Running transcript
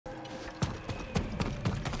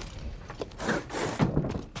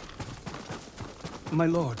My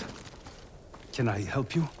lord, can I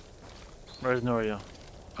help you? Where's Norio?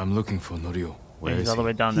 I'm looking for Norio. Where He's is all the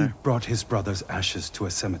way down He there. brought his brother's ashes to a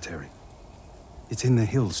cemetery. It's in the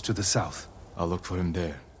hills to the south. I'll look for him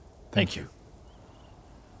there. Thank you.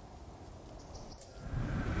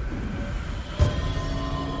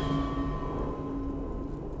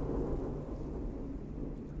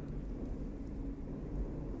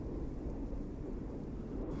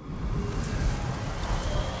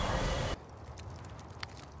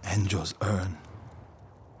 Enjo's urn.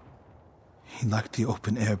 He liked the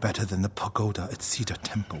open air better than the pagoda at Cedar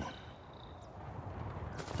Temple.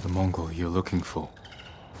 The Mongol you're looking for.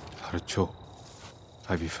 Harcho.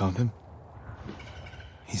 Have you found him?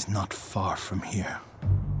 He's not far from here.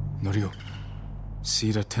 Norio,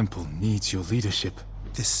 Cedar Temple needs your leadership.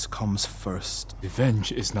 This comes first.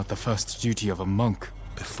 Revenge is not the first duty of a monk.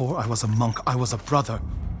 Before I was a monk, I was a brother.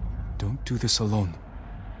 Don't do this alone.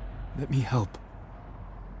 Let me help.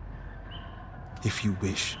 If you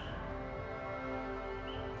wish.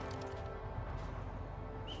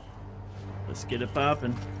 Let's get it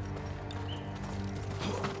poppin'.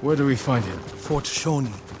 Where do we find him? Fort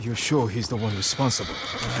Shoni. You're sure he's the one responsible?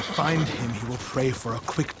 When I find him, he will pray for a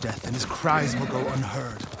quick death, and his cries will go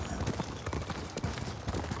unheard.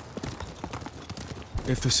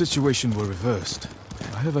 If the situation were reversed,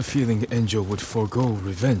 I have a feeling Enjo would forego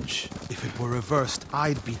revenge. If it were reversed,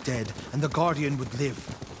 I'd be dead, and the Guardian would live.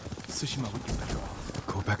 Tsushima would be better off.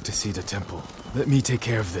 Go back to Cedar Temple. Let me take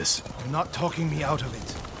care of this. You're not talking me out of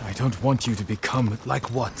it. I don't want you to become Like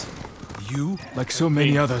what? You? like so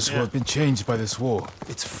many others who have been changed by this war.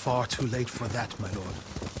 It's far too late for that, my lord.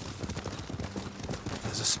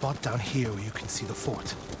 There's a spot down here where you can see the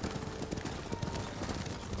fort.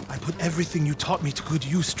 I put everything you taught me to good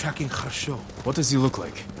use tracking Kharsho. What does he look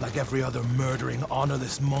like? Like every other murdering,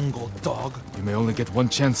 honorless Mongol dog. You may only get one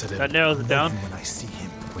chance at him. That narrows it down. When I see him.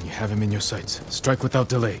 When you have him in your sights, strike without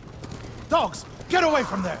delay. Dogs, get away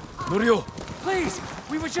from there! Norio! Please!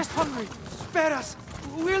 We were just hungry! Spare us!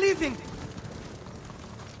 We're leaving!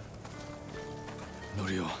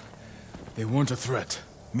 Norio, they weren't a threat.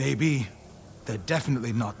 Maybe. They're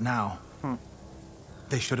definitely not now.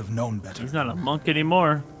 They should have known better. He's not a monk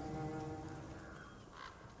anymore.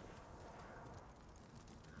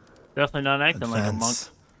 Definitely not acting like a monk.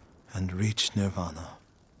 Advance and reach Nirvana.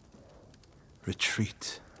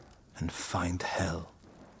 Retreat and find hell.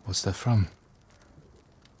 What's that from?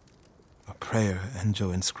 A prayer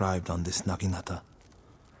Enjo inscribed on this Naginata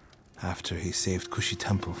after he saved Kushi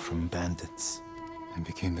Temple from bandits. And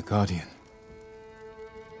became the Guardian.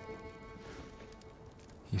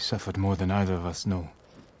 He suffered more than either of us know.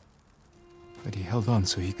 But he held on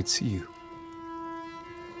so he could see you.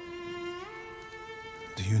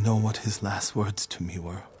 Do you know what his last words to me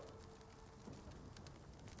were?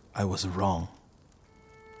 I was wrong.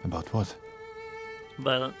 About what?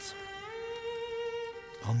 Violence.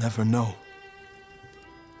 I'll never know.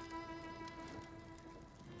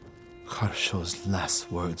 Kharsho's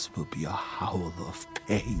last words will be a howl of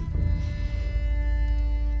pain.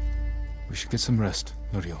 We should get some rest,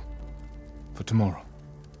 Norio. For tomorrow.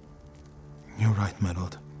 You're right, my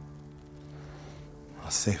lord.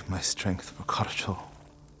 I'll save my strength for Kharsho.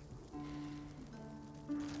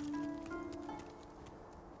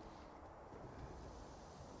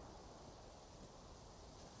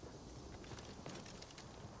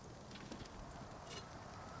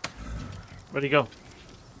 Where'd he go?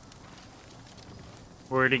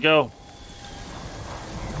 Where'd he go?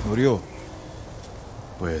 Norio.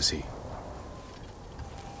 Where is he?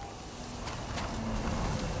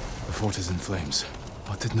 The fort is in flames.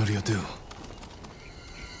 What did Norio do?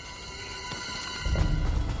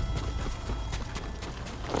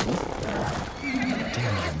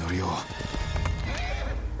 Damn you, Norio.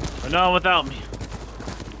 But not without me.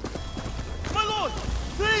 My lord!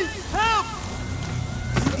 Please, help!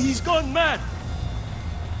 He's gone mad!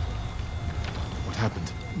 What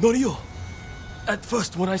happened? Norio! At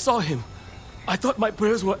first, when I saw him, I thought my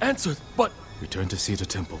prayers were answered, but... Return to Cedar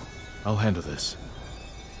Temple. I'll handle this.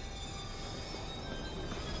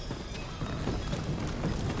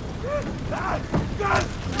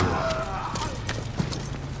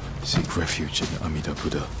 Seek refuge in Amida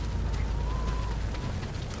Buddha.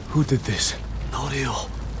 Who did this? Norio.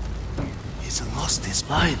 He's lost his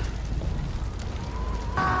mind.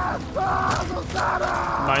 Am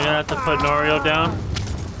I gonna have to put Norio down?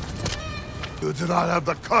 You do not have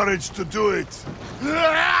the courage to do it.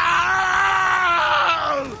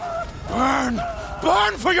 Burn!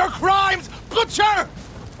 Burn for your crimes, butcher!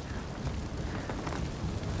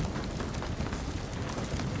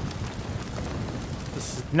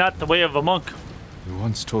 This is not the way of a monk. You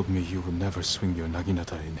once told me you would never swing your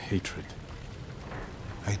naginata in hatred.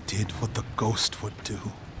 I did what the ghost would do.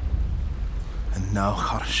 And now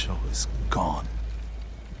Harsho is gone.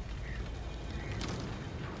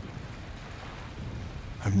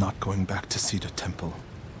 I'm not going back to Cedar Temple.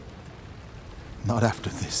 Not after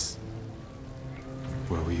this.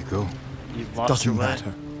 Where will you go? You've lost your Doesn't way.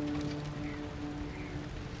 matter.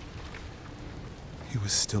 He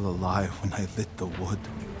was still alive when I lit the wood.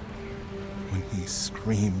 When he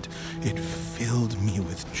screamed, it filled me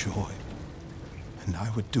with joy. And I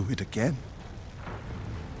would do it again.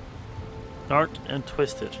 Dark and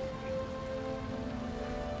twisted.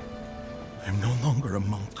 I'm no longer a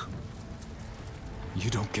monk. You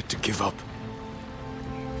don't get to give up.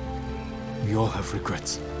 We all have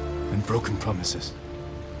regrets and broken promises.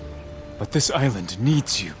 But this island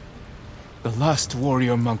needs you. The last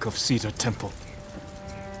warrior monk of Cedar Temple.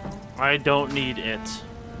 I don't need it.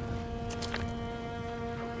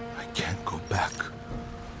 I can't go back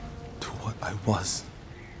to what I was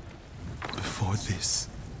before this.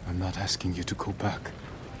 I'm not asking you to go back.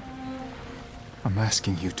 I'm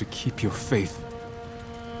asking you to keep your faith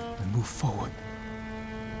and move forward.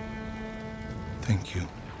 Thank you,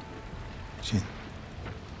 Jin.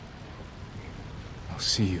 I'll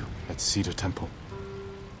see you at Cedar Temple.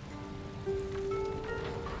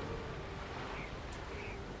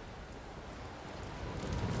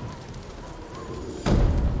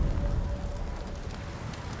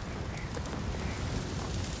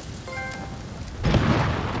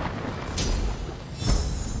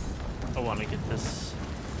 I want to get this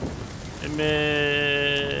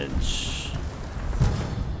image.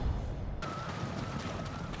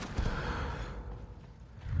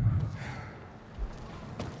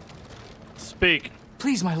 Speak.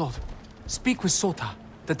 Please, my lord. Speak with Sota,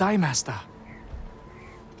 the Dai Master.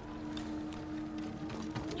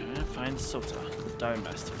 Find Sota, the Dire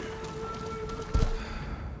Master.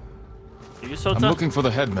 Are you Sota? I'm looking for the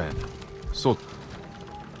headman. So,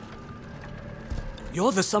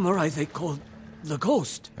 You're the samurai they called the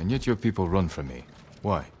Ghost. and yet your people run from me.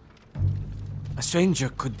 Why? A stranger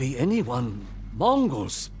could be anyone.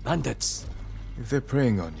 Mongols, bandits. If they're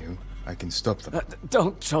preying on you, I can stop them.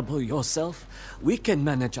 Don't trouble yourself. We can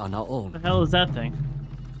manage on our What the own. hell is that thing?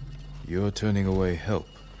 You're turning away help.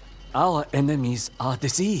 Our enemies are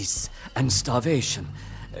disease and starvation.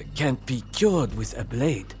 Can't be cured with a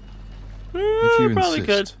blade. If you Probably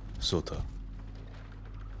insist, Sota.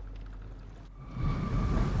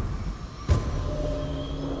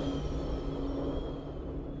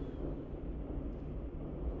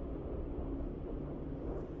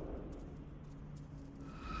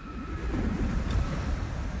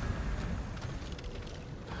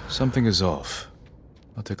 Something is off.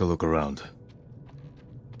 I'll take a look around.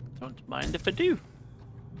 Don't mind if I do.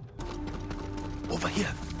 Over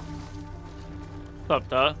here. What's up,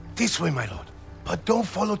 dog? This way, my lord. But don't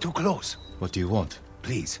follow too close. What do you want?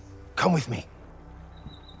 Please, come with me.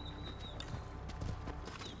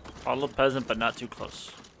 Follow peasant, but not too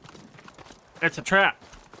close. It's a trap.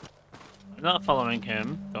 I'm not following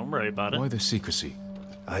him. Don't worry about it. Why the secrecy?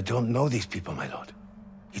 I don't know these people, my lord.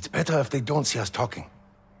 It's better if they don't see us talking.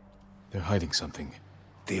 They're hiding something.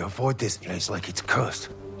 They avoid this place like it's cursed.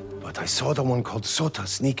 But I saw the one called Sota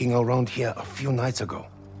sneaking around here a few nights ago.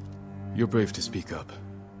 You're brave to speak up.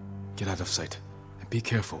 Get out of sight. And be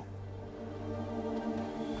careful.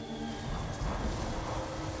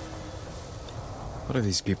 What are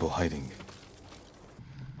these people hiding?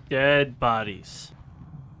 Dead bodies.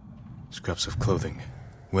 Scraps of clothing.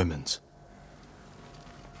 Women's.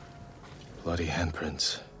 Bloody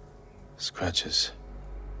handprints. Scratches.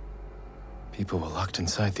 People were locked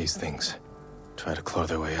inside these things. Try to claw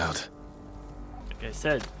their way out. Like I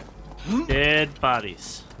said, dead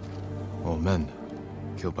bodies. All men.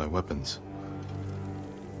 Killed by weapons.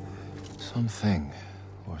 Something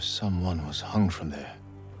or someone was hung from there.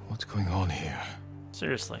 What's going on here?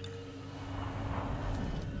 Seriously.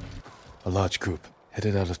 A large group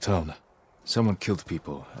headed out of town. Someone killed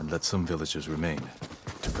people and let some villagers remain.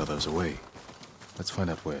 Took others away. Let's find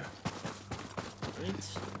out where.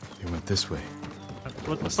 It's, They went this way.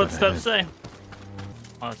 what the What's that footsteps say?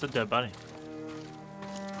 Oh, it's a dead body.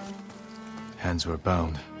 Hands were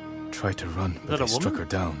bound. Tried to run, but that they a struck woman? her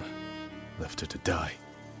down. Left her to die.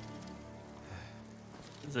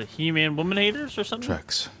 Is it He-Man woman haters or something?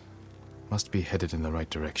 Tracks. Must be headed in the right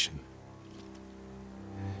direction.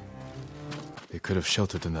 They could have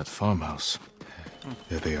sheltered in that farmhouse.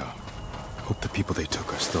 There they are. Hope the people they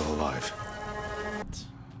took are still alive.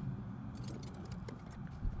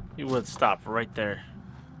 You would stop right there.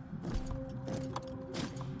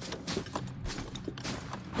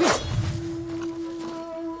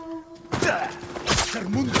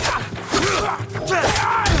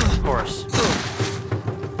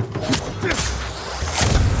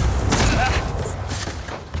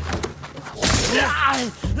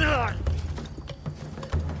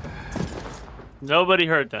 Nobody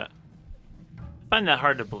heard that. I find that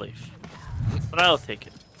hard to believe, but I'll take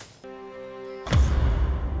it.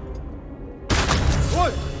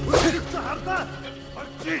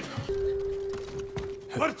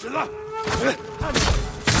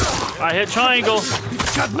 I hit triangle.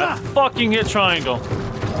 I fucking hit triangle.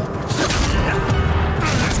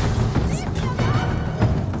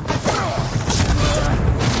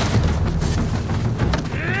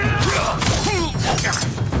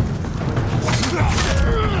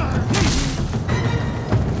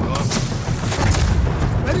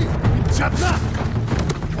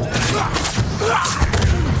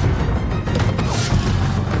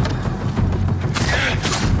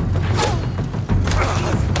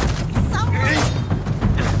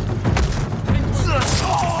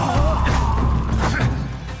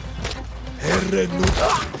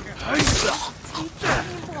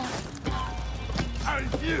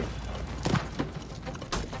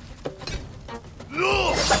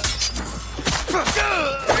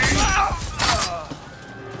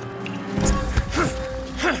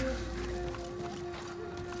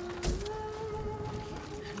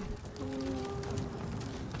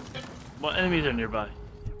 What enemies are nearby?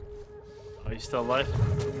 Are you still alive?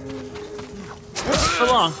 So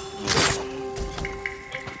long.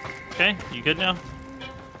 Okay, you good now?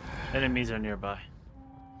 Enemies are nearby.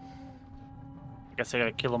 I guess I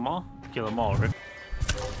gotta kill them all? Kill them all, right?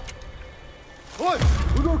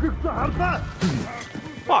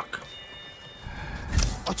 Fuck!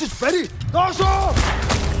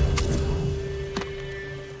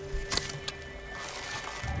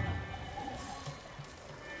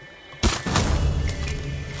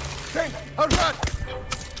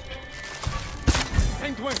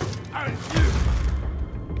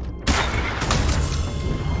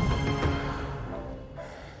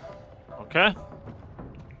 Okay.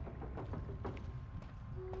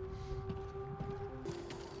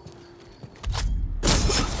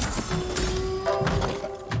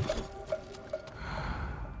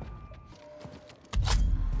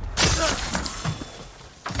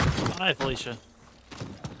 Hi, Felicia.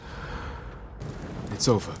 It's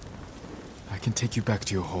over. I can take you back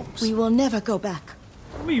to your homes. We will never go back.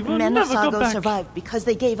 We will Men of never go Sago back. survived because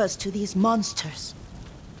they gave us to these monsters.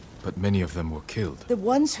 But many of them were killed. The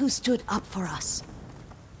ones who stood up for us.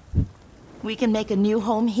 We can make a new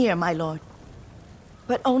home here, my lord.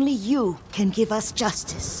 But only you can give us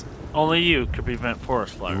justice. Only you could prevent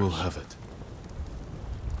forest fires. You will have it.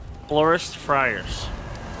 Forest fires.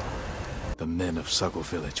 The men of Sago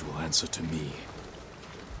Village will answer to me.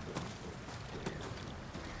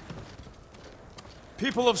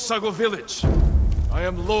 People of Sago Village, I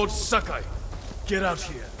am Lord Sakai. Get out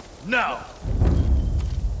here, now!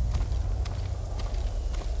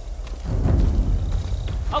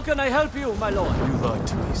 How can I help you, my lord? You lied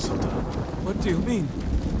to me, Sota. What do you mean?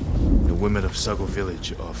 The women of Sago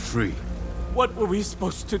Village are free. What were we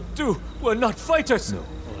supposed to do? We're not fighters. No,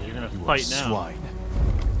 Well, you're gonna you are fight now. swine.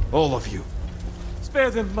 All of you. Spare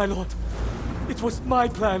them, my lord. It was my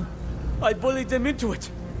plan. I bullied them into it.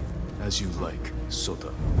 As you like,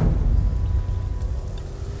 Sota.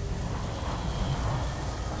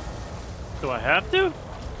 Do I have to?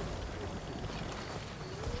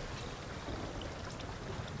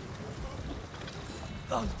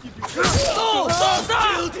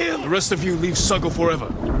 The rest of you leave Sago forever.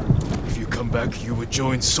 If you come back, you will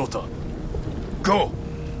join Sota. Go!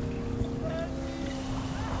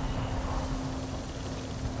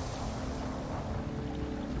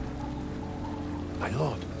 My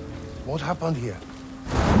lord, what happened here?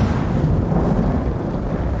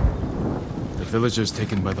 The villagers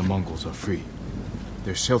taken by the Mongols are free.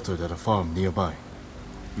 They're sheltered at a farm nearby.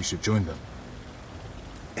 You should join them.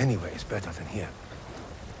 Anywhere is better than here.